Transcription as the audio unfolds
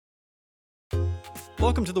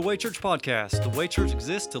Welcome to the Way Church podcast. The Way Church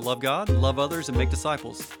exists to love God, love others, and make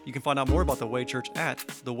disciples. You can find out more about the Way Church at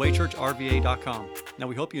thewaychurchrva.com. Now,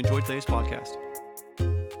 we hope you enjoyed today's podcast.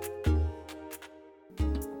 Good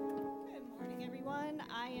morning, everyone.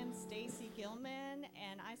 I am Stacy Gilman,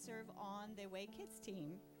 and I serve on the Way Kids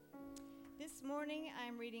team. This morning,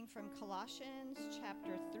 I'm reading from Colossians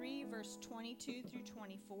chapter 3, verse 22 through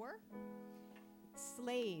 24.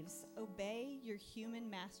 Slaves, obey your human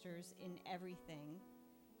masters in everything.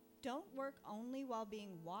 Don't work only while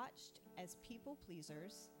being watched as people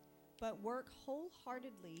pleasers, but work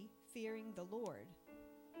wholeheartedly, fearing the Lord.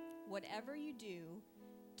 Whatever you do,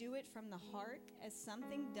 do it from the heart as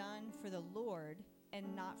something done for the Lord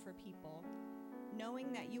and not for people,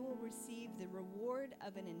 knowing that you will receive the reward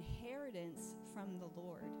of an inheritance from the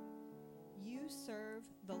Lord. You serve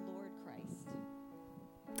the Lord Christ.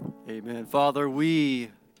 Amen. Father,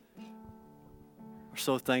 we are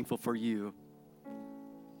so thankful for you.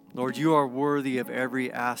 Lord, you are worthy of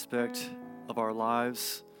every aspect of our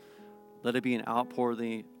lives. Let it be an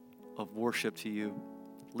outpouring of worship to you.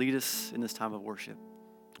 Lead us in this time of worship.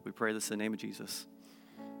 We pray this in the name of Jesus.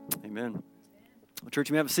 Amen. Well, church,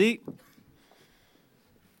 you may have a seat.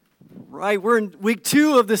 Right, we're in week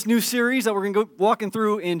 2 of this new series that we're going to go walking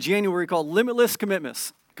through in January called Limitless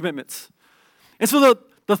Commitments. And so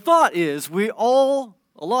the thought is a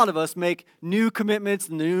lot of us make new commitments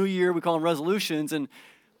in the new year. We call them resolutions. And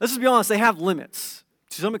let's just be honest, they have limits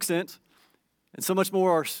to some extent. And so much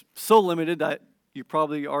more are so limited that you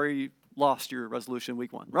probably already lost your resolution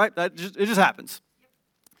week 1, right? It just happens.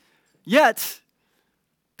 Yet,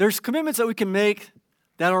 there's commitments that we can make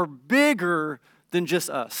that are bigger than just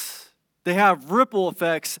us. They have ripple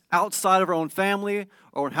effects outside of our own family,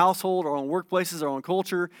 our own household, our own workplaces, our own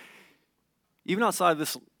culture, even outside of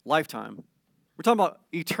this lifetime. We're talking about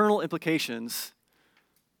eternal implications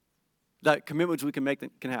that commitments we can make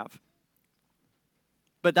can have.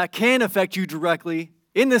 But that can affect you directly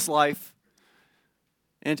in this life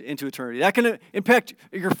and into eternity. That can impact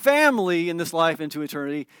your family in this life into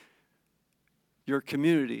eternity, your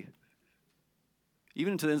community,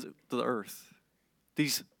 even into the earth.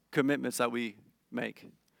 These commitments that we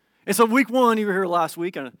make. And so week 1, you were here last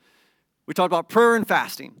week, and we talked about prayer and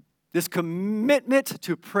fasting. This commitment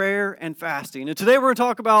to prayer and fasting. And today we're going to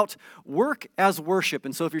talk about work as worship.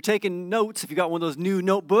 And so if you're taking notes, if you got one of those new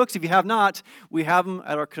notebooks, if you have not, we have them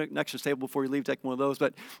at our connections table before you leave. Take one of those.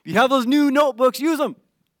 But if you have those new notebooks, use them.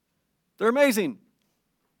 They're amazing.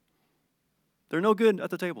 They're no good at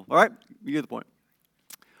the table. All right? You get the point.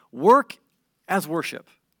 Work as worship.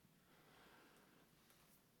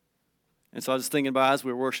 And so I was thinking about as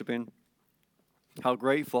we were worshiping, how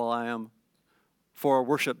grateful I am for our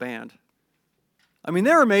worship band. I mean,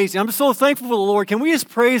 they're amazing. I'm just so thankful for the Lord. Can we just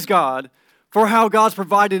praise God for how God's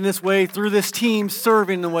provided in this way through this team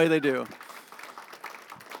serving the way they do?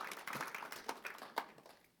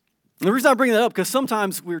 And the reason I bring that up, because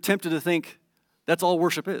sometimes we're tempted to think that's all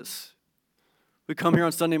worship is. We come here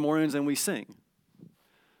on Sunday mornings and we sing.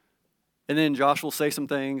 And then Josh will say some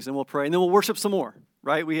things and we'll pray and then we'll worship some more,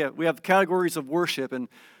 right? We have categories of worship, and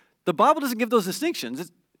the Bible doesn't give those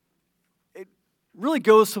distinctions. It really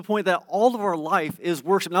goes to the point that all of our life is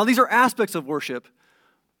worship. Now, these are aspects of worship,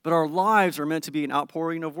 but our lives are meant to be an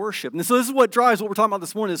outpouring of worship. And so this is what drives what we're talking about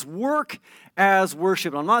this morning, is work as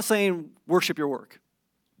worship. And I'm not saying worship your work.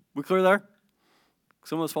 We clear there?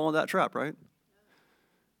 Some of us fall into that trap, right?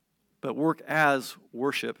 But work as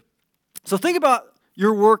worship. So think about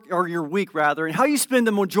your work, or your week rather, and how you spend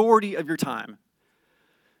the majority of your time.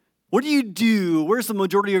 What do you do? Where's the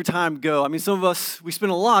majority of your time go? I mean, some of us, we spend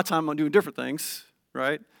a lot of time on doing different things,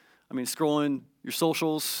 right? I mean, scrolling your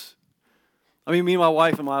socials. I mean, me and my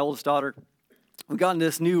wife and my oldest daughter, we've gotten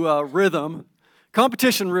this new rhythm,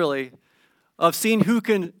 competition really, of seeing who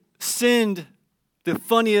can send the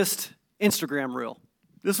funniest Instagram reel.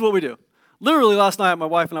 This is what we do. Literally last night, my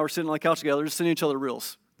wife and I were sitting on the couch together, just sending each other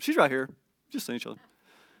reels. She's right here, just sending each other.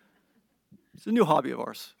 It's a new hobby of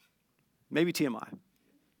ours. Maybe TMI.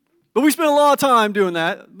 But we spend a lot of time doing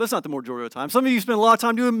that. That's not the majority of the time. Some of you spend a lot of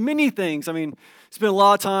time doing many things. I mean, spend a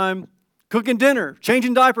lot of time cooking dinner,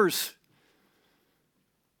 changing diapers,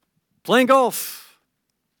 playing golf.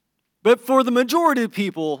 But for the majority of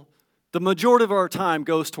people, the majority of our time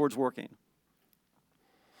goes towards working.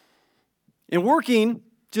 And working,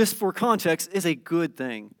 just for context, is a good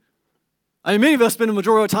thing. I mean, many of us spend the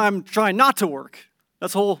majority of the time trying not to work.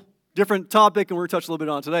 That's a whole different topic, and we're going to touch a little bit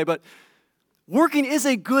on it today. But working is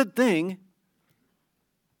a good thing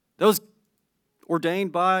that was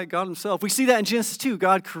ordained by God himself. We see that in Genesis 2.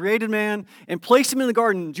 God created man and placed him in the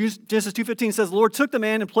garden. Genesis 2:15 says, the Lord took the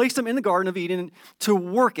man and placed him in the Garden of Eden to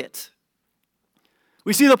work it.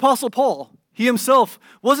 We see the Apostle Paul. He himself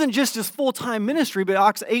wasn't just his full-time ministry, but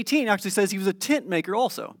Acts 18 actually says he was a tent maker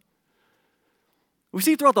also. We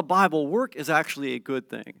see throughout the Bible, work is actually a good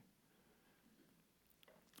thing.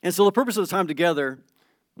 And so the purpose of the time together,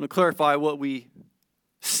 I'm going to clarify what we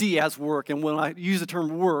see as work. And when I use the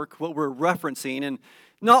term work, what we're referencing, and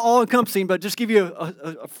not all-encompassing, but just give you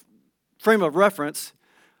a frame of reference.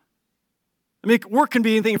 I mean, work can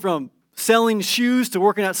be anything from selling shoes to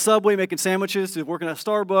working at Subway, making sandwiches, to working at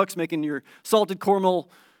Starbucks, making your salted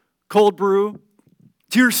caramel cold brew,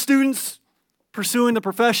 to your students pursuing the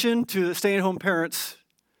profession, to the stay-at-home parents.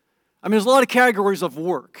 I mean, there's a lot of categories of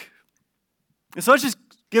work. And so that just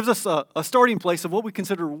gives us a starting place of what we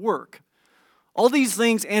consider work. All these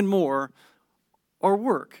things and more are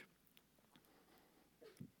work.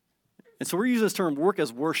 And so we're using this term work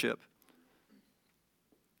as worship.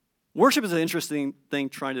 Worship is an interesting thing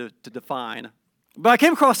trying to define. But I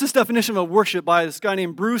came across this definition of worship by this guy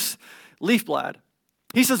named Bruce Leafblad.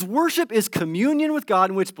 He says, worship is communion with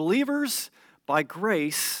God in which believers, by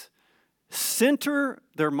grace, center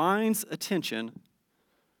their mind's attention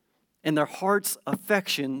and their heart's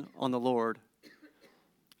affection on the Lord,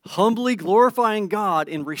 humbly glorifying God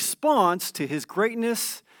in response to His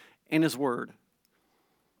greatness and His word.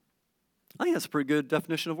 I think that's a pretty good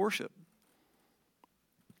definition of worship.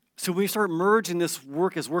 So when we start merging this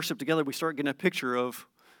work as worship together, we start getting a picture of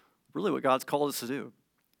really what God's called us to do.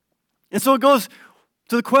 And so it goes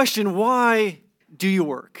to the question, why do you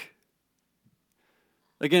work?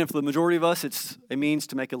 Again, for the majority of us, it's a means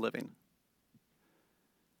to make a living.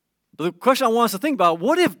 But the question I want us to think about,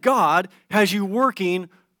 what if God has you working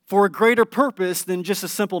for a greater purpose than just a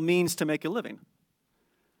simple means to make a living?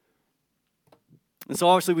 And so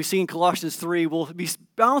obviously we see in Colossians 3, we'll be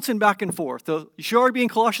bouncing back and forth. So you should already be in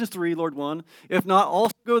Colossians 3, Lord willing. If not,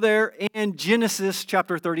 also go there and Genesis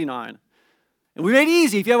chapter 39. And we made it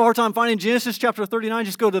easy. If you have a hard time finding Genesis chapter 39,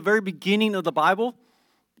 just go to the very beginning of the Bible,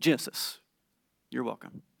 Genesis. You're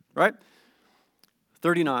welcome, right?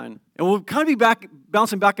 39. And we'll kind of be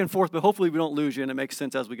bouncing back and forth, but hopefully we don't lose you and it makes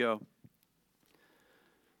sense as we go.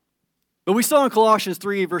 But we saw in Colossians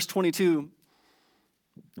 3, verse 22,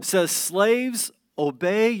 it says, slaves,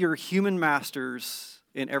 obey your human masters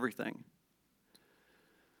in everything.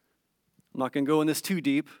 I'm not going to go in this too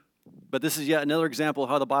deep, but this is yet another example of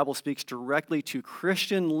how the Bible speaks directly to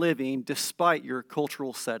Christian living despite your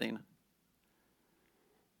cultural setting.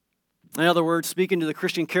 In other words, speaking to the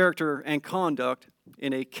Christian character and conduct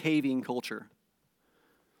in a caving culture.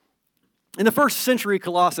 In the first century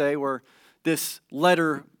Colossae, where this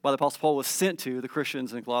letter by the Apostle Paul was sent to the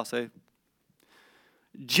Christians in Colossae,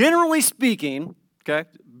 generally speaking, okay,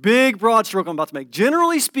 big broad stroke I'm about to make.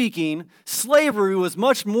 Generally speaking, slavery was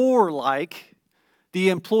much more like the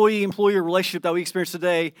employee-employer relationship that we experience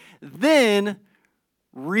today than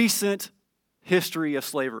recent history of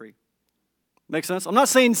slavery. Make sense? I'm not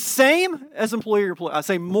saying same as employer-employee. I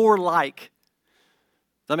say more like.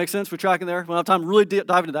 Does that make sense? We're tracking there? We don't have time to really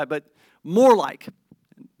dive into that, but more like,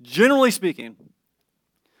 generally speaking.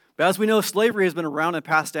 But as we know, slavery has been around and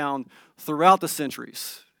passed down throughout the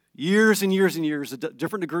centuries. Years and years and years,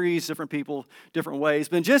 different degrees, different people, different ways.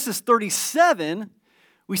 But in Genesis 37,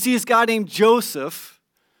 we see this guy named Joseph,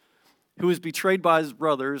 who was betrayed by his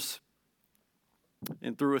brothers,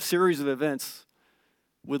 and through a series of events,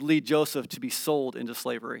 would lead Joseph to be sold into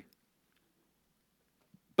slavery.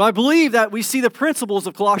 But I believe that we see the principles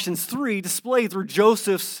of Colossians 3 displayed through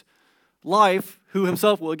Joseph's life, who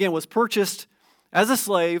himself, again, was purchased as a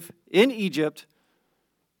slave in Egypt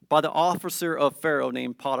by the officer of Pharaoh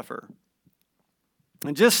named Potiphar.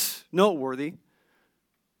 And just noteworthy,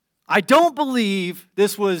 I don't believe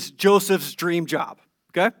this was Joseph's dream job,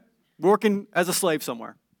 okay? Working as a slave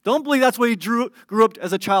somewhere. Don't believe that's what he grew up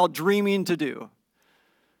as a child dreaming to do.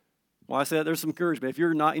 Well, I say that there's some encouragement. If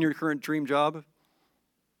you're not in your current dream job,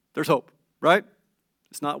 there's hope, right?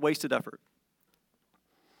 It's not wasted effort.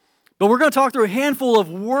 But we're going to talk through a handful of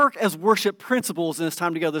work as worship principles in this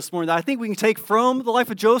time together this morning that I think we can take from the life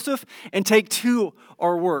of Joseph and take to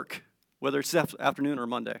our work, whether it's this afternoon or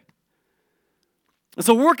Monday. And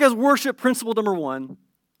so work as worship principle number 1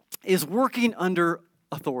 is working under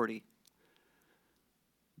authority.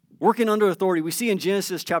 Working under authority. We see in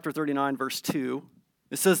Genesis chapter 39, verse 2,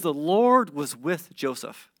 it says, the Lord was with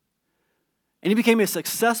Joseph, and he became a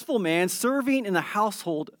successful man serving in the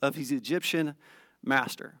household of his Egyptian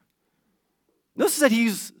master. Notice that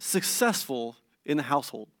he's successful in the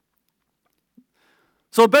household.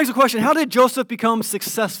 So it begs the question, how did Joseph become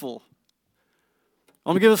successful?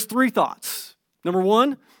 I'm going to give us 3 thoughts. Number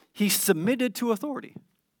 1, he submitted to authority.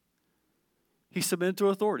 he submitted to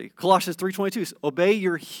authority. Colossians 3:22 says, obey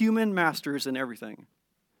your human masters in everything.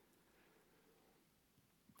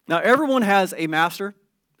 Now, everyone has a master,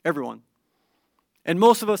 everyone. And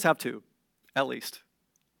most of us have two, at least.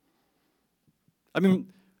 I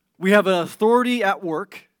mean, we have an authority at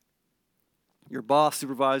work, your boss,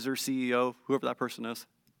 supervisor, CEO, whoever that person is.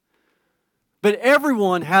 But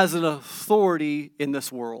everyone has an authority in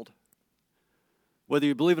this world, whether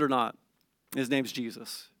you believe it or not. His name's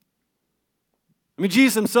Jesus. I mean,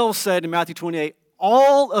 Jesus himself said in Matthew 28,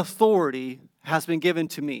 all authority has been given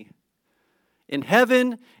to me in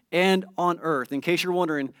heaven and on earth. In case you're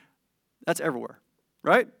wondering, that's everywhere,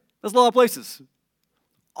 right? That's a lot of places.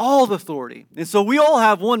 All the authority. And so we all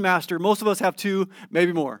have one master. Most of us have two,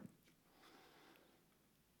 maybe more.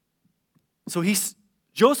 So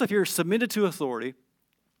Joseph here submitted to authority.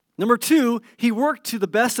 Number two, he worked to the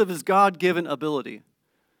best of his God-given ability.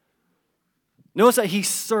 Notice that he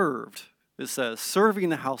served, it says, serving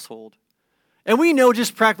the household. And we know,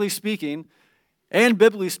 just practically speaking and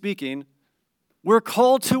biblically speaking, we're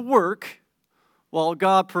called to work while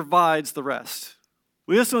God provides the rest.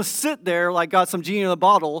 We just don't sit there like got some genie in a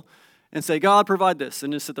bottle and say, God, provide this,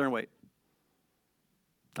 and just sit there and wait.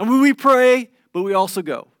 And we pray, but we also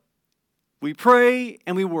go. We pray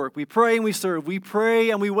and we work. We pray and we serve. We pray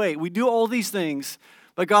and we wait. We do all these things,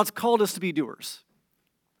 but God's called us to be doers.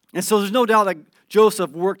 And so there's no doubt that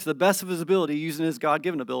Joseph worked to the best of his ability using his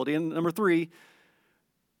God-given ability. And number three,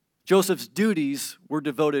 Joseph's duties were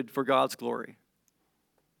devoted for God's glory.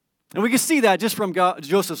 And we can see that just from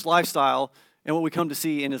Joseph's lifestyle and what we come to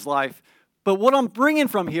see in his life. But what I'm bringing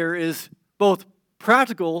from here is both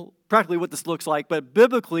practically what this looks like, but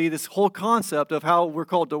biblically, this whole concept of how we're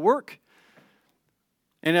called to work.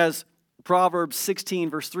 And as Proverbs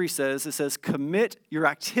 16 verse 3 says, it says, commit your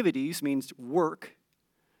activities, means work,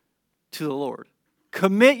 to the Lord.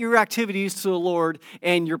 Commit your activities to the Lord,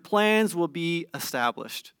 and your plans will be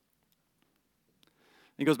established.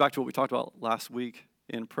 It goes back to what we talked about last week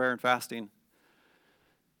in prayer and fasting.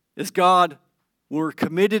 As God, we're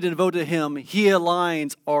committed and devoted to Him, He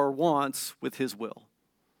aligns our wants with His will.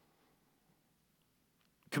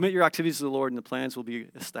 Commit your activities to the Lord, and the plans will be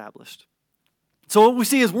established. So what we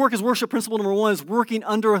see as work as worship, principle number one, is working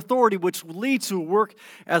under authority, which leads to work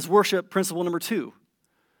as worship, principle number two.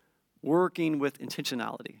 Working with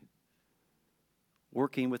intentionality.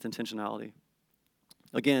 Working with intentionality.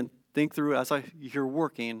 Again, think through, as you're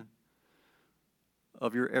working,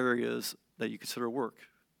 of your areas that you consider work.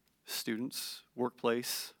 Students,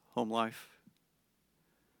 workplace, home life.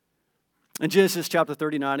 In Genesis chapter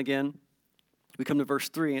 39 again, we come to verse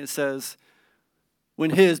 3, and it says, when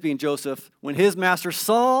his master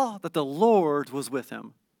saw that the Lord was with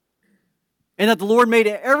him, and that the Lord made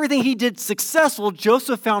everything he did successful,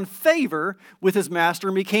 Joseph found favor with his master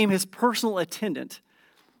and became his personal attendant.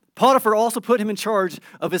 Potiphar also put him in charge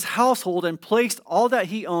of his household and placed all that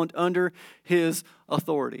he owned under his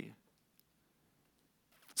authority.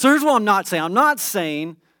 So here's what I'm not saying. I'm not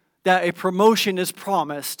saying that a promotion is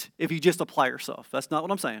promised if you just apply yourself. That's not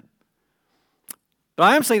what I'm saying. But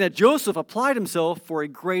I am saying that Joseph applied himself for a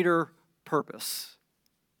greater purpose.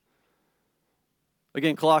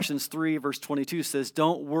 Again, Colossians 3 verse 22 says,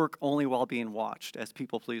 don't work only while being watched as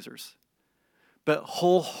people pleasers, but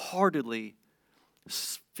wholeheartedly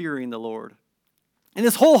fearing the Lord. And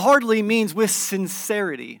this wholeheartedly means with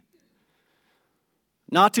sincerity.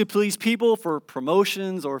 Not to please people for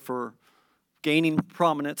promotions or for gaining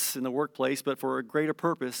prominence in the workplace, but for a greater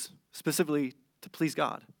purpose, specifically to please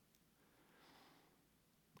God.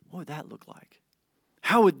 What would that look like?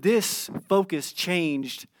 How would this focus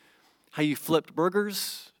change how you flipped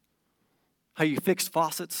burgers, how you fixed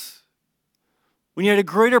faucets? When you had a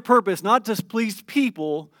greater purpose, not to please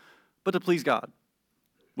people, but to please God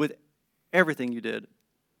with everything you did.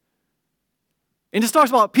 And this talks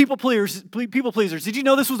about people pleasers. Did you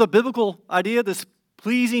know this was a biblical idea, this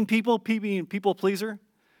pleasing people, being people pleaser?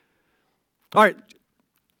 All right,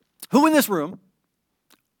 who in this room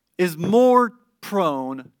is more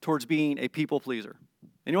prone towards being a people pleaser?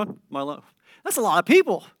 Anyone? That's a lot of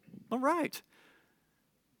people. All right.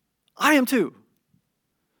 I am too.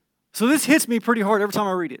 So this hits me pretty hard every time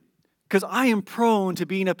I read it, because I am prone to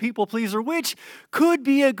being a people pleaser, which could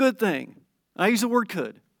be a good thing. I use the word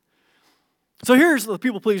could. So here's the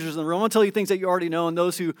people pleasers in the room. I'm going to tell you things that you already know, and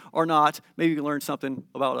those who are not, maybe you can learn something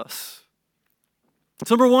about us.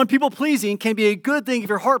 So number one, people pleasing can be a good thing if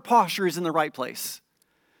your heart posture is in the right place.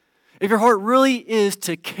 If your heart really is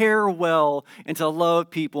to care well and to love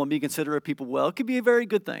people and be considerate of people well, it could be a very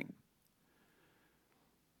good thing.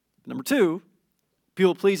 Number two,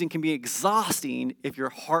 people pleasing can be exhausting if your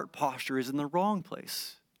heart posture is in the wrong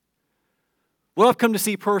place. what I've come to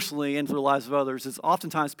see personally into the lives of others is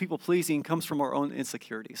oftentimes people-pleasing comes from our own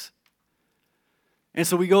insecurities. And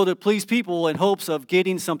so we go to please people in hopes of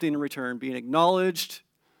getting something in return, being acknowledged,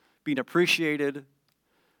 being appreciated,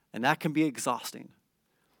 and that can be exhausting.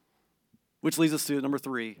 Which leads us to number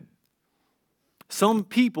 3. Some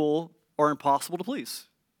people are impossible to please.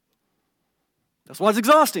 That's why it's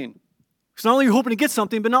exhausting. Because not only are you hoping to get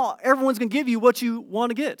something, but not everyone's going to give you what you want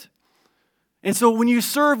to get. And so when you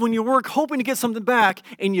serve, when you work, hoping to get something back,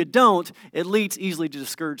 and you don't, it leads easily to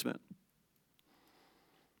discouragement.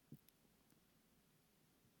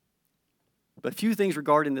 But a few things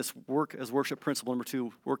regarding this work as worship principle number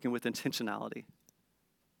 2, working with intentionality.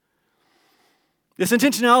 This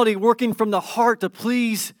intentionality, working from the heart to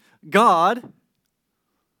please God,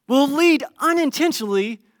 will lead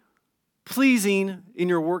unintentionally pleasing in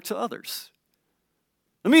your work to others.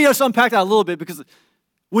 Let me just unpack that a little bit, because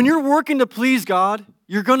when you're working to please God,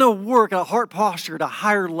 you're going to work at a heart posture at a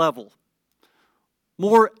higher level.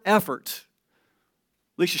 More effort.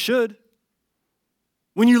 At least you should.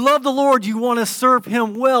 When you love the Lord, you want to serve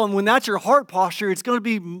Him well. And when that's your heart posture, it's going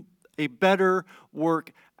to be a better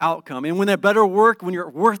work outcome. And when that better work, when your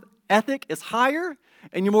work ethic is higher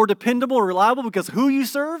and you're more dependable and reliable because who you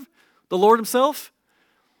serve, the Lord Himself,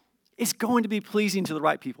 it's going to be pleasing to the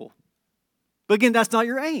right people. But again, that's not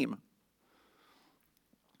your aim.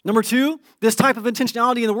 Number 2, this type of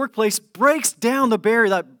intentionality in the workplace breaks down the barrier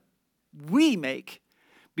that we make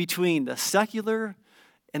between the secular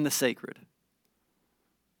and the sacred.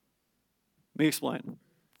 Let me explain.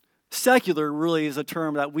 Secular really is a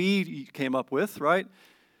term that we came up with, right?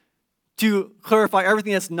 To clarify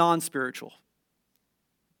everything that's non-spiritual.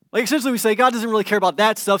 Like essentially we say God doesn't really care about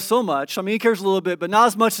that stuff so much. I mean, He cares a little bit, but not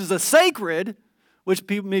as much as the sacred, which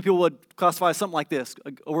many people would classify as something like this,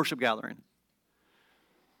 a worship gathering.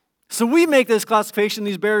 So we make this classification,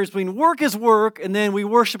 these barriers between work is work, and then we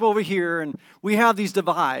worship over here, and we have these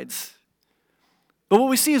divides. But what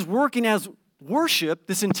we see is working as worship,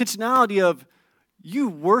 this intentionality of you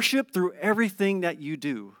worship through everything that you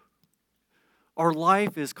do. Our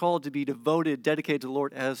life is called to be devoted, dedicated to the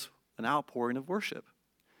Lord as an outpouring of worship,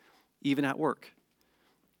 even at work.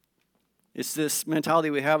 It's this mentality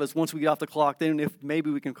we have is once we get off the clock, then if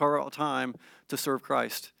maybe we can carve out time to serve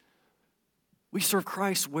Christ. We serve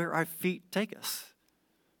Christ where our feet take us.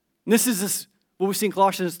 And this is what we see in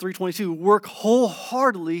Colossians 3:22. Work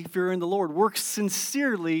wholeheartedly fearing the Lord. Work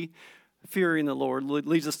sincerely fearing the Lord.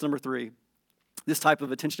 Leads us to number 3. This type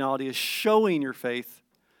of intentionality is showing your faith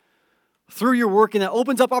through your work, and that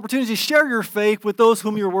opens up opportunities to share your faith with those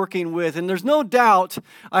whom you're working with. And there's no doubt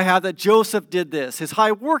I have that Joseph did this. His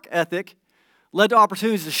high work ethic led to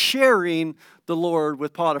opportunities of sharing the Lord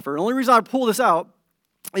with Potiphar. The only reason I pull this out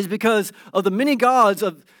is because of the many gods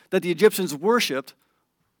that the Egyptians worshipped.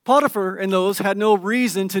 Potiphar and those had no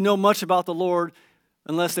reason to know much about the Lord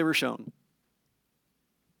unless they were shown.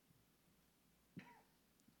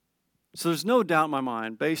 So there's no doubt in my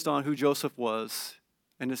mind, based on who Joseph was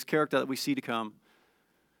and his character that we see to come,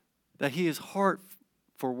 that his heart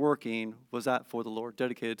for working was that for the Lord,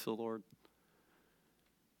 dedicated to the Lord.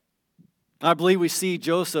 I believe we see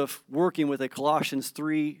Joseph working with a Colossians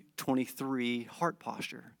 3:23 heart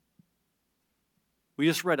posture. We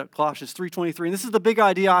just read it, Colossians 3:23, and this is the big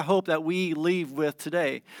idea I hope that we leave with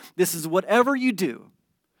today. This is whatever you do.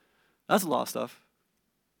 That's a lot of stuff.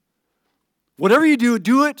 Whatever you do,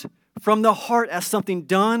 do it from the heart as something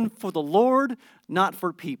done for the Lord, not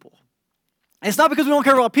for people. And it's not because we don't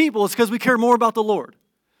care about people, it's because we care more about the Lord.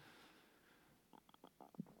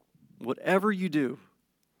 Whatever you do.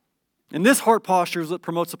 And this heart posture is what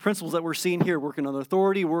promotes the principles that we're seeing here, working on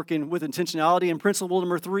authority, working with intentionality, and principle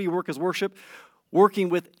number 3, work as worship, working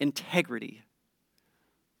with integrity.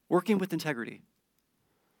 Working with integrity.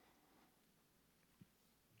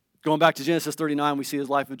 Going back to Genesis 39, we see his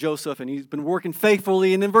life of Joseph, and he's been working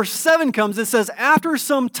faithfully. And then verse 7 comes, it says, after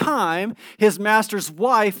some time, his master's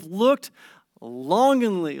wife looked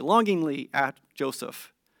longingly at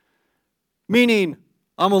Joseph. Meaning,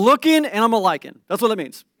 I'm a-looking and I'm a-liking. That's what it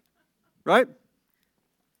means. Right?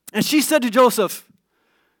 And she said to Joseph,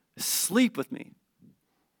 sleep with me.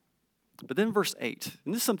 But then verse 8,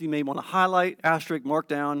 and this is something you may want to highlight, asterisk, mark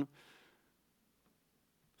down.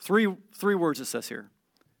 Three words it says here.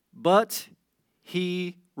 But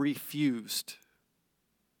he refused.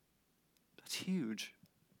 That's huge.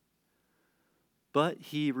 But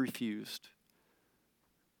he refused.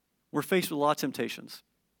 We're faced with a lot of temptations.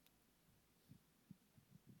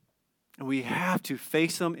 And we have to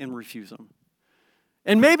face them and refuse them.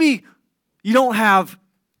 And maybe you don't have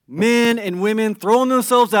men and women throwing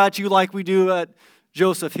themselves at you like we do at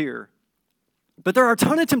Joseph here. But there are a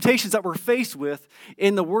ton of temptations that we're faced with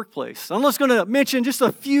in the workplace. I'm just going to mention just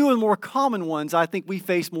a few and more common ones I think we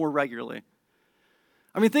face more regularly.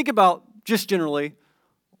 I mean, think about, just generally,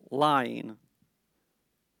 lying.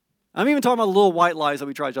 I'm even talking about the little white lies that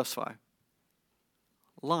we try to justify.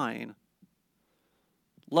 Lying.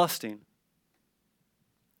 Lusting.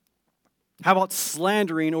 How about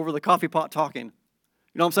slandering over the coffee pot talking? You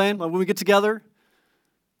know what I'm saying? Like when we get together,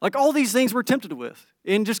 like all these things we're tempted with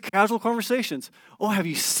in just casual conversations. Oh, have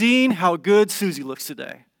you seen how good Susie looks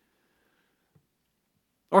today?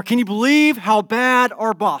 Or can you believe how bad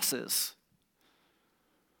our boss is?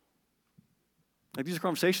 Like these are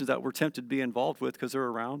conversations that we're tempted to be involved with because they're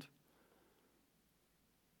around.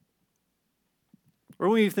 Or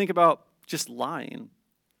when you think about just lying.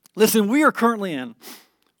 Listen, we are currently in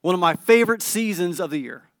one of my favorite seasons of the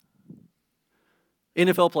year.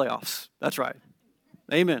 NFL playoffs. That's right.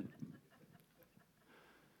 Amen.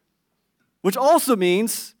 Which also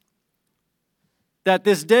means that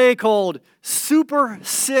this day called Super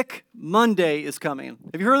Sick Monday is coming.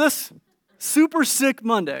 Have you heard of this? Super Sick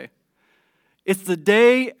Monday. It's the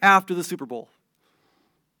day after the Super Bowl,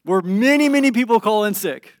 where many, many people call in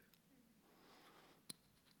sick.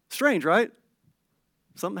 Strange, right?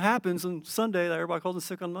 Something happens on Sunday that everybody calls in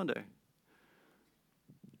sick on Monday.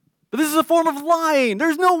 But this is a form of lying.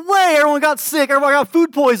 There's no way everyone got sick. Everybody got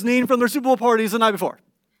food poisoning from their Super Bowl parties the night before.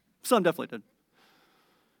 Some definitely did.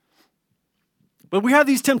 But we have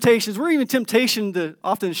these temptations. We're even temptation to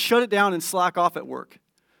often shut it down and slack off at work,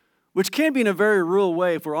 which can be in a very real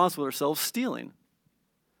way, if we're honest with ourselves, stealing.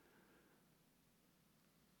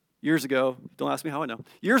 Years ago, don't ask me how I know.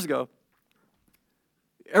 Years ago,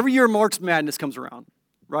 every year March Madness comes around,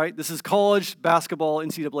 right? This is college basketball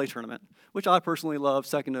NCAA tournament, which I personally love,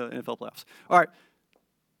 second to NFL playoffs. All right.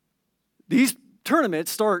 These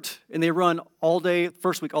tournaments start and they run all day,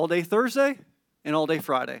 first week, all day Thursday and all day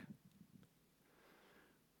Friday.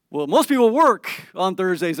 Well, most people work on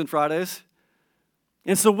Thursdays and Fridays.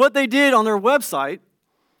 And so what they did on their website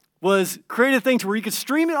was create a thing to where you could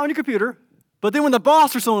stream it on your computer, but then when the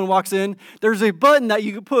boss or someone walks in, there's a button that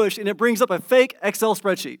you can push and it brings up a fake Excel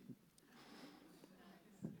spreadsheet.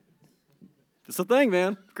 It's a thing,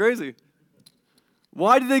 man. Crazy.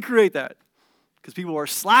 Why did they create that? Because people are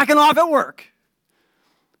slacking off at work.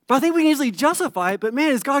 But I think we can easily justify it, but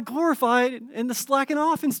man, is God glorified in the slacking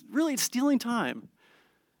off? And really, it's stealing time.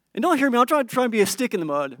 And don't hear me, I'll try and be a stick in the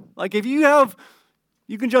mud. Like if you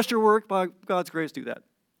can adjust your work, by God's grace, do that.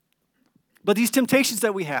 But these temptations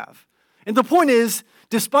that we have. And the point is,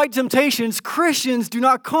 despite temptations, Christians do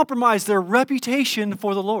not compromise their reputation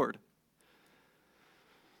for the Lord.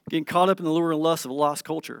 Getting caught up in the lure and lust of a lost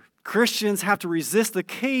culture. Christians have to resist the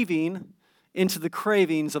caving into the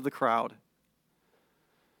cravings of the crowd.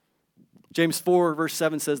 James 4, verse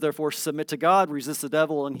 7 says, therefore, submit to God, resist the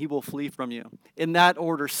devil, and he will flee from you. In that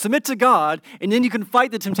order, submit to God, and then you can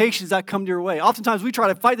fight the temptations that come your way. Oftentimes, we try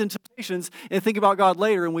to fight the temptations and think about God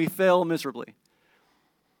later, and we fail miserably.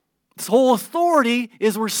 This whole authority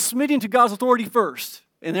is we're submitting to God's authority first,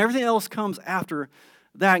 and everything else comes after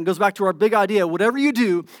that. And goes back to our big idea, whatever you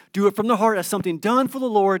do, do it from the heart as something done for the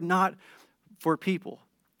Lord, not for people.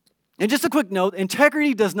 And just a quick note,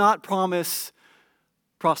 integrity does not promise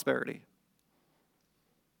prosperity.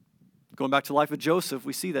 Going back to the life of Joseph,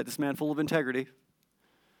 we see that this man full of integrity.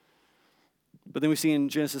 But then we see in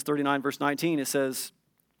Genesis 39, verse 19, it says,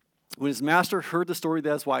 when his master heard the story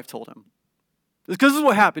that his wife told him. Because this is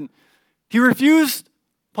what happened. He refused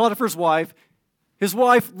Potiphar's wife. His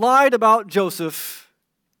wife lied about Joseph.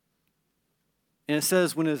 And it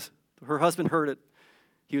says when her husband heard it,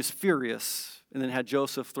 he was furious and then had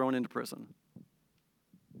Joseph thrown into prison.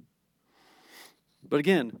 But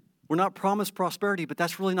again, we're not promised prosperity, but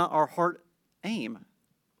that's really not our heart aim.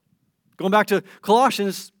 Going back to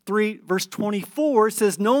Colossians 3, verse 24, it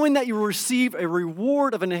says, knowing that you will receive a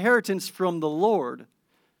reward of an inheritance from the Lord.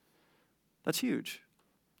 That's huge.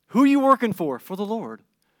 Who are you working for? For the Lord.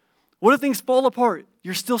 What if things fall apart?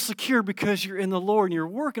 You're still secure because you're in the Lord and you're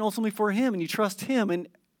working ultimately for Him and you trust Him in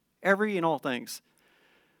every and all things.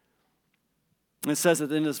 And it says at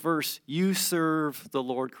the end of this verse, you serve the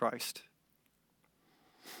Lord Christ.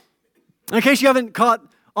 In case you haven't caught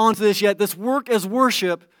on to this yet, this work as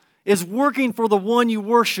worship is working for the one you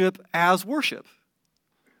worship as worship.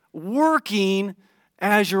 Working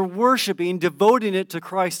as you're worshiping, devoting it to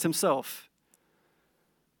Christ Himself.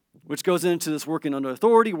 Which goes into this working under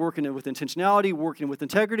authority, working it with intentionality, working with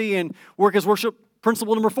integrity, and work as worship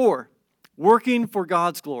principle number 4. Working for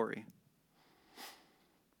God's glory.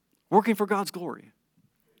 Working for God's glory.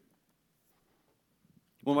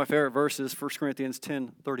 One of my favorite verses, 1 Corinthians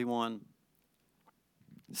 10:31.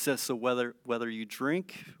 It says, so whether you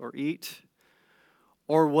drink or eat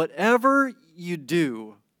or whatever you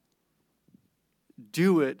do,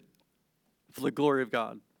 do it for the glory of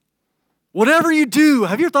God. Whatever you do,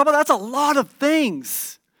 have you ever thought about that? That's a lot of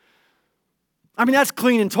things. I mean, that's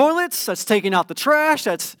cleaning toilets, that's taking out the trash,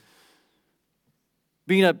 that's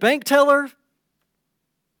being a bank teller,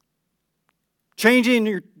 changing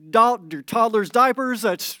your toddler's diapers,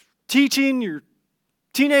 that's teaching your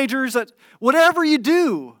teenagers, that's whatever you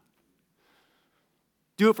do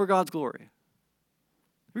it for God's glory.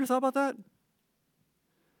 Have you ever thought about that?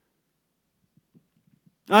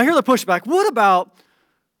 Now, I hear the pushback. What about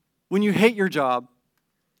when you hate your job?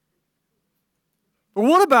 Or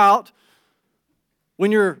what about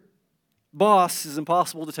when your boss is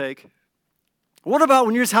impossible to take? What about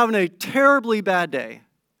when you're just having a terribly bad day?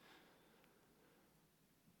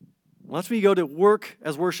 Well, that's when you go to work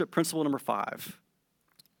as worship principle number 5.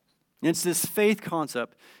 And it's this faith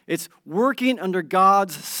concept. It's working under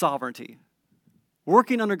God's sovereignty.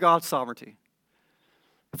 Working under God's sovereignty.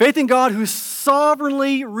 Faith in God who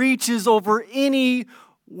sovereignly reaches over any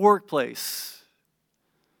workplace.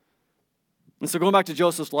 And so going back to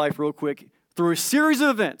Joseph's life real quick, through a series of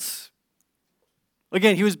events.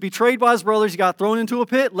 Again, he was betrayed by his brothers. He got thrown into a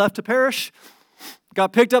pit, left to perish.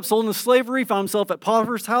 Got picked up, sold into slavery, found himself at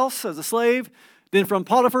Potiphar's house as a slave. Then from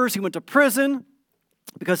Potiphar's, he went to prison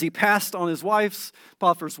because he passed on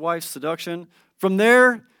Potiphar's wife's seduction. From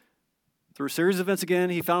there, through a series of events again,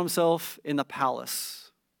 he found himself in the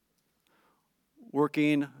palace,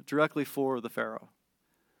 working directly for the Pharaoh.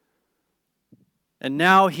 And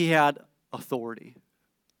now he had authority.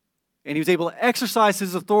 And he was able to exercise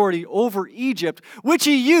his authority over Egypt, which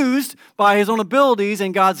he used by his own abilities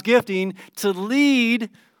and God's gifting to lead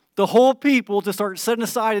the whole people to start setting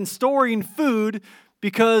aside and storing food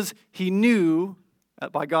because he knew,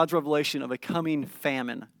 by God's revelation, of a coming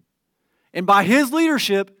famine. And by his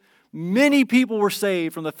leadership, many people were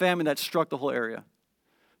saved from the famine that struck the whole area,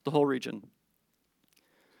 the whole region,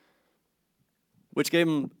 which gave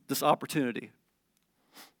him this opportunity.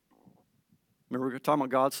 Remember, we were talking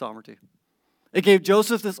about God's sovereignty. It gave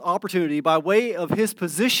Joseph this opportunity by way of his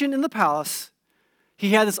position in the palace.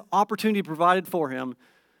 He had this opportunity provided for him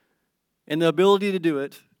and the ability to do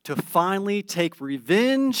it, to finally take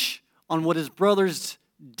revenge on what his brothers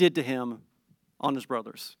did to him on his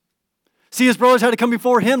brothers. See, his brothers had to come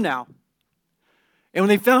before him now. And when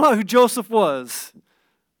they found out who Joseph was,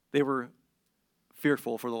 they were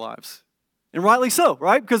fearful for their lives. And rightly so,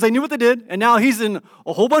 right? Because they knew what they did, and now he's in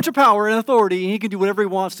a whole bunch of power and authority, and he can do whatever he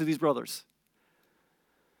wants to these brothers.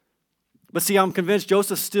 But see, I'm convinced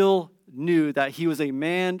Joseph still knew that he was a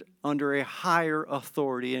man under a higher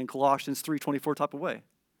authority in Colossians 3:24 type of way,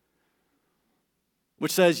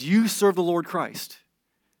 which says, you serve the Lord Christ.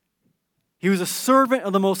 He was a servant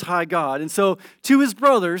of the Most High God. And so to his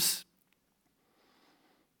brothers,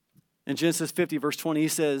 in Genesis 50, verse 20, he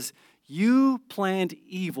says, you planned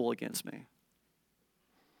evil against me.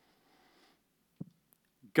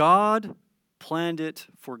 God planned it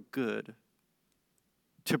for good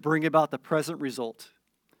to bring about the present result,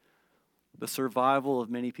 the survival of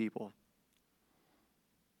many people.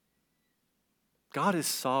 God is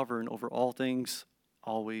sovereign over all things,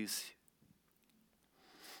 always.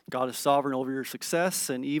 God is sovereign over your success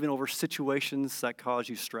and even over situations that cause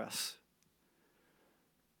you stress.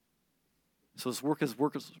 So this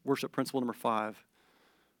worship principle number 5.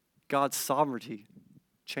 God's sovereignty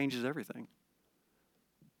changes everything.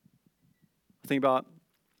 Think about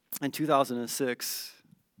in 2006,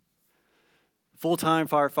 full-time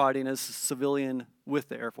firefighting as a civilian with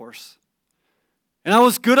the Air Force. And I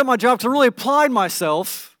was good at my job because I really applied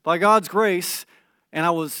myself by God's grace, and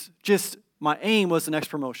my aim was the next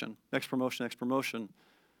promotion.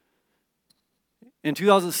 In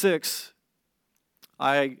 2006,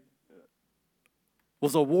 I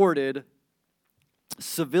was awarded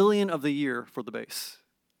Civilian of the Year for the base.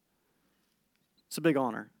 It's a big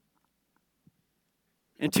honor.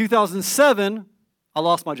 In 2007, I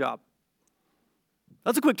lost my job.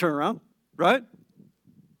 That's a quick turnaround, right?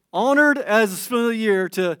 Honored as Civilian of the Year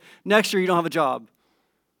to next year you don't have a job.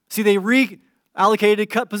 See, they reallocated,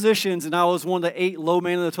 cut positions, and I was one of the 8 low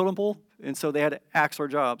men in the totem pole, and so they had to axe our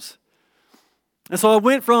jobs. And so I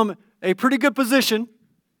went from a pretty good position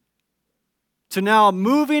to now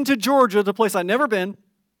moving to Georgia, the place I'd never been,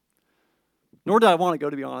 nor did I want to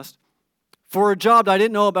go, to be honest, for a job that I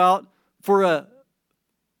didn't know about, for a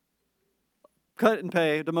cut and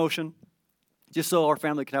pay, demotion, just so our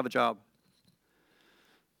family could have a job.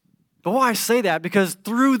 But why I say that? Because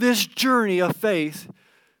through this journey of faith,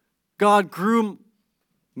 God grew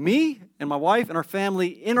me and my wife and our family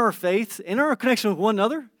in our faith, in our connection with one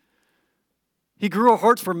another. He grew our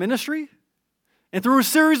hearts for ministry. And through a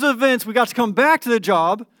series of events, we got to come back to the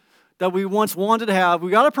job that we once wanted to have.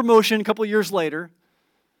 We got a promotion a couple of years later.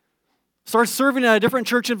 Started serving at a different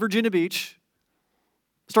church in Virginia Beach.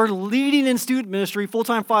 Started leading in student ministry,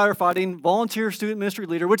 full-time firefighting, volunteer student ministry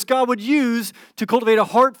leader, which God would use to cultivate a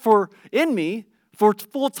heart in me for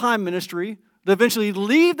full-time ministry, to eventually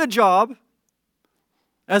leave the job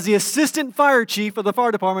as the assistant fire chief of the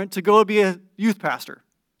fire department to go be a youth pastor.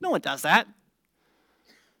 No one does that.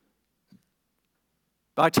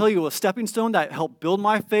 But I tell you, a stepping stone that helped build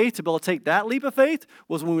my faith to be able to take that leap of faith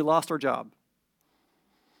was when we lost our job.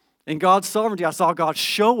 In God's sovereignty, I saw God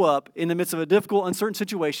show up in the midst of a difficult, uncertain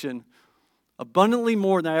situation abundantly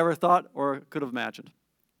more than I ever thought or could have imagined.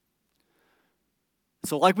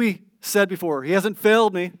 So like we said before, He hasn't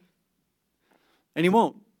failed me, and He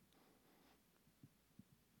won't.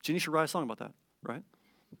 Jenny should write a song about that, right?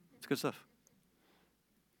 It's good stuff.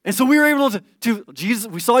 And so we were able to Jesus,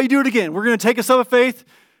 we saw You do it again. We're going to take a step of faith,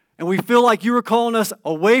 and we feel like You were calling us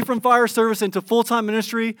away from fire service into full-time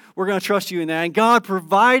ministry. We're going to trust You in that. And God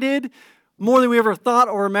provided more than we ever thought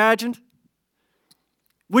or imagined,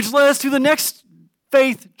 which led us to the next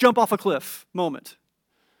faith jump off a cliff moment,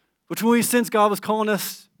 which when we sensed God was calling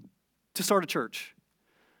us to start a church.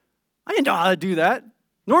 I didn't know how to do that,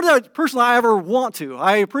 nor did I personally ever want to.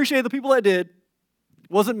 I appreciate the people that did. It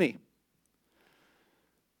wasn't me.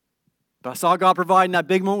 But I saw God provide in that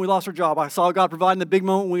big moment we lost our job. I saw God provide in the big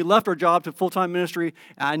moment when we left our job to full-time ministry.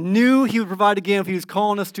 And I knew He would provide again if He was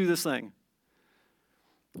calling us to this thing.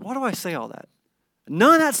 Why do I say all that?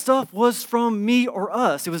 None of that stuff was from me or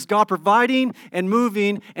us. It was God providing and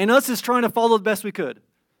moving, and us just trying to follow the best we could,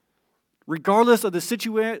 regardless of the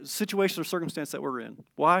situation or circumstance that we're in.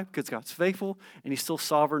 Why? Because God's faithful, and He's still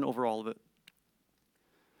sovereign over all of it.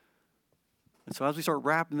 And so as we start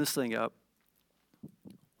wrapping this thing up,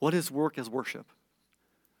 what is work as worship?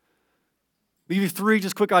 I'll give you 3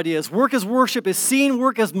 just quick ideas. Work as worship is seeing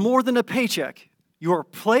work as more than a paycheck. You are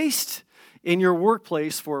placed in your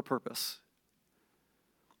workplace for a purpose.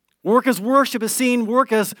 Work as worship is seeing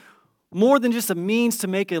work as more than just a means to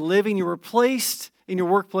make a living. You are placed in your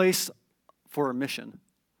workplace for a mission.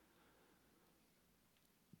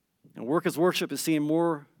 And work as worship is seeing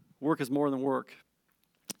work as more than work.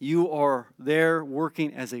 You are there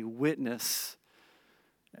working as a witness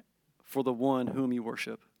for the one whom you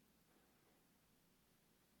worship.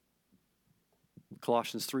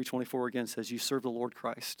 Colossians 3:24 again says, you serve the Lord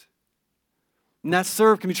Christ. And that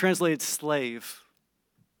serve can be translated slave.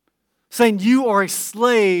 Saying you are a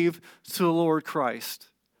slave to the Lord Christ.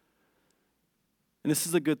 And this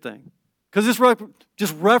is a good thing. Because this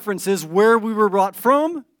just references where we were brought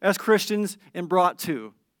from as Christians and brought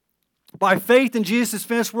to. By faith in Jesus'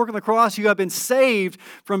 finished work on the cross, you have been saved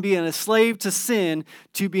from being a slave to sin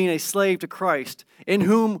to being a slave to Christ, in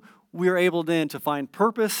whom we are able then to find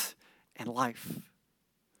purpose and life.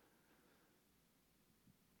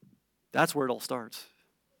 That's where it all starts.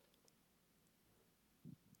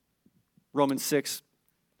 Romans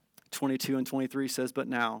 6:22 and 23 says, but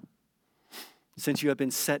now, since you have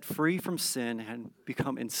been set free from sin and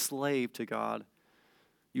become enslaved to God,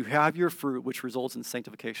 you have your fruit, which results in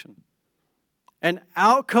sanctification. An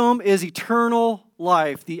outcome is eternal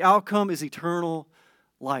life. The outcome is eternal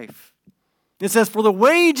life. It says, for the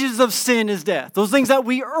wages of sin is death. Those things that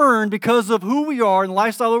we earn because of who we are and the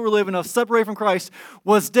lifestyle that we're living of separated from Christ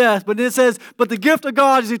was death. But it says, but the gift of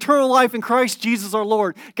God is eternal life in Christ Jesus our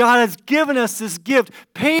Lord. God has given us this gift,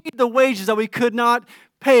 paid the wages that we could not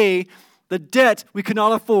pay, the debt we could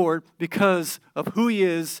not afford because of who He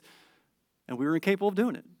is, and we were incapable of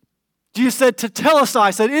doing it. Jesus said,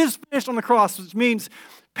 tetelestai, said, it is finished on the cross, which means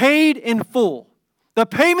paid in full. The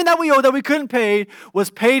payment that we owed that we couldn't pay was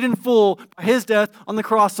paid in full by His death on the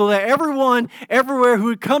cross so that everyone, everywhere who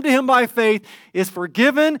would come to Him by faith is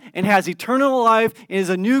forgiven and has eternal life and is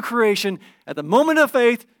a new creation at the moment of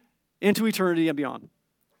faith into eternity and beyond.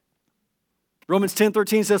 Romans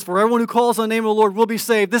 10:13 says, for everyone who calls on the name of the Lord will be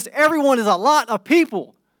saved. This everyone is a lot of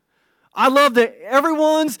people. I love that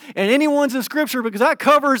everyone's and anyone's in Scripture because that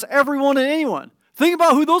covers everyone and anyone. Think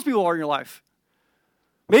about who those people are in your life.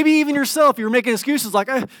 Maybe even yourself, you're making excuses like,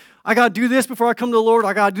 I got to do this before I come to the Lord.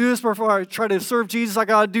 I got to do this before I try to serve Jesus. I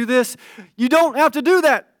got to do this. You don't have to do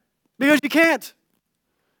that because you can't.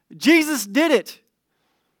 Jesus did it.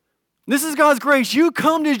 This is God's grace. You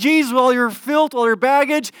come to Jesus with all your filth, all your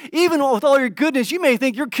baggage, even with all your goodness. You may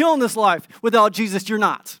think you're killing this life. Without Jesus, you're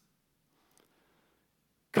not.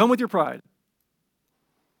 Come with your pride.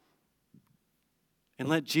 And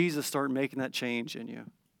let Jesus start making that change in you.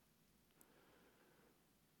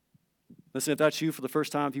 Listen, if that's you for the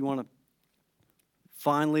first time, if you want to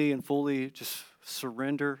finally and fully just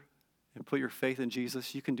surrender and put your faith in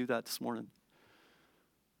Jesus, you can do that this morning.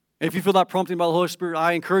 If you feel that prompting by the Holy Spirit,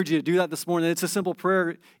 I encourage you to do that this morning. It's a simple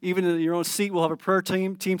prayer. Even in your own seat, we'll have a prayer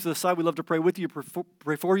team to the side. We'd love to pray with you,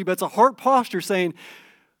 pray for you. But it's a heart posture saying,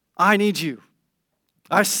 I need you.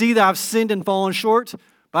 I see that I've sinned and fallen short,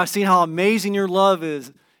 but I've seen how amazing your love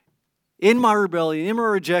is. In my rebellion, in my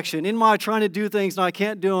rejection, in my trying to do things and I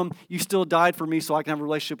can't do them, you still died for me so I can have a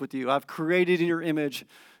relationship with you. I've created in your image,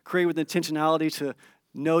 created with intentionality to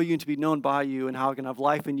know you and to be known by you, and how I can have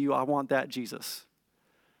life in you. I want that, Jesus.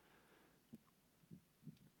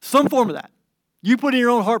 Some form of that. You put in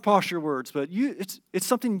your own heart posture words, but it's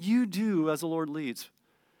something you do as the Lord leads.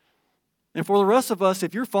 And for the rest of us,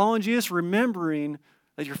 if you're following Jesus, remembering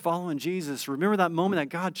that you're following Jesus, remember that moment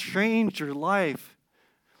that God changed your life.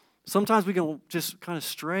 Sometimes we can just kind of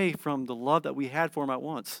stray from the love that we had for him at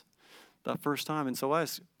once, that first time. And so I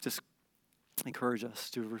just encourage us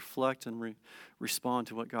to reflect and respond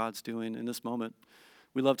to what God's doing in this moment.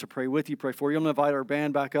 We love to pray with you, pray for you. I'm going to invite our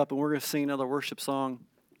band back up, and we're going to sing another worship song.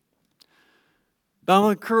 But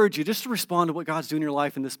I'll encourage you just to respond to what God's doing in your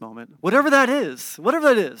life in this moment. Whatever that is.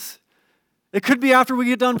 It could be after we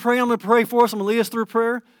get done praying, I'm going to pray for us. I'm going to lead us through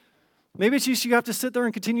prayer. Maybe it's just you have to sit there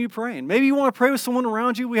and continue praying. Maybe you want to pray with someone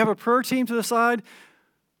around you. We have a prayer team to the side.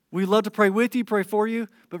 We'd love to pray with you, pray for you,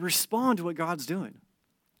 but respond to what God's doing.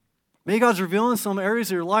 Maybe God's revealing some areas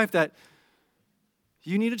of your life that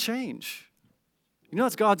you need to change. You know,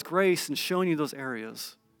 it's God's grace in showing you those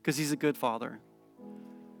areas because he's a good father.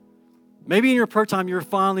 Maybe in your prayer time, you're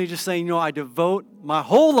finally just saying, you know, I devote my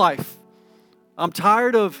whole life. I'm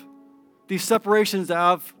tired of these separations that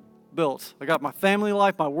I've built. I got my family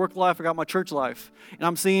life, my work life, I got my church life. And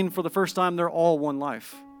I'm seeing for the first time they're all one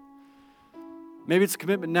life. Maybe it's a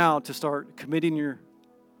commitment now to start committing your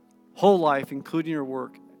whole life, including your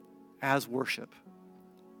work, as worship.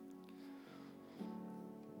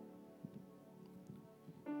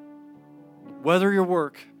 Whether your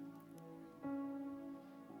work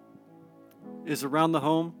is around the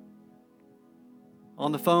home,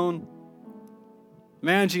 on the phone,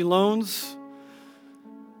 managing loans,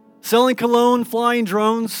 selling cologne, flying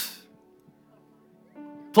drones,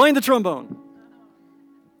 playing the trombone,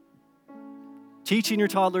 teaching your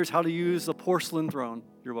toddlers how to use a porcelain throne.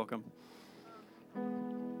 You're welcome.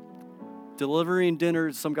 Delivering dinner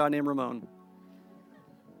to some guy named Ramon.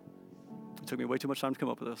 It took me way too much time to come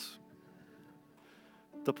up with this.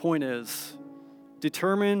 The point is,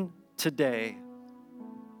 determine today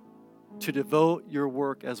to devote your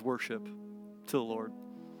work as worship to the Lord.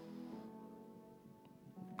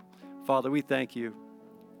 Father, we thank you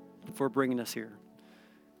for bringing us here.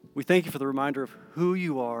 We thank you for the reminder of who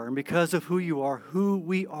you are, and because of who you are, who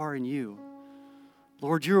we are in you.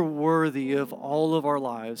 Lord, you're worthy of all of our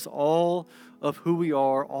lives, all of who we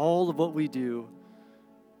are, all of what we do.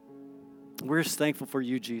 We're just thankful for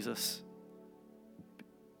you, Jesus.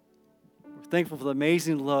 We're thankful for the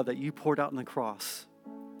amazing love that you poured out on the cross.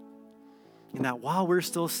 And that while we're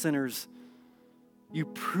still sinners, you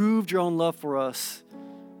proved your own love for us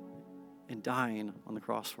in dying on the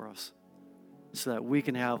cross for us so that we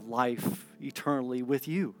can have life eternally with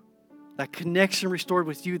you. That connection restored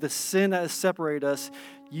with you, the sin that has separated us,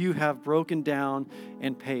 you have broken down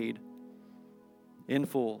and paid in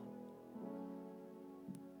full.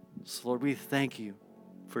 So Lord, we thank you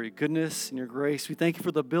for your goodness and your grace. We thank you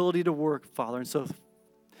for the ability to work, Father. And so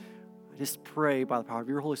I just pray by the power of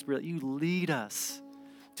your Holy Spirit that you lead us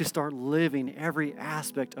to start living every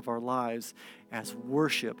aspect of our lives as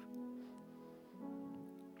worship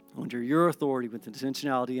under your authority with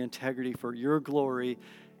intentionality and integrity for your glory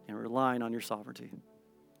and relying on your sovereignty.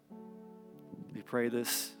 We pray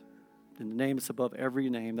this in the name that's above every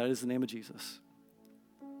name. That is the name of Jesus.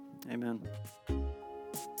 Amen.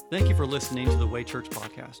 Thank you for listening to the Way Church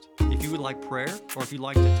podcast. If you would like prayer or if you'd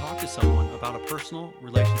like to talk to someone about a personal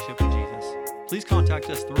relationship with Jesus, please contact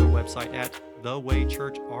us through our website at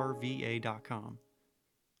thewaychurchrva.com.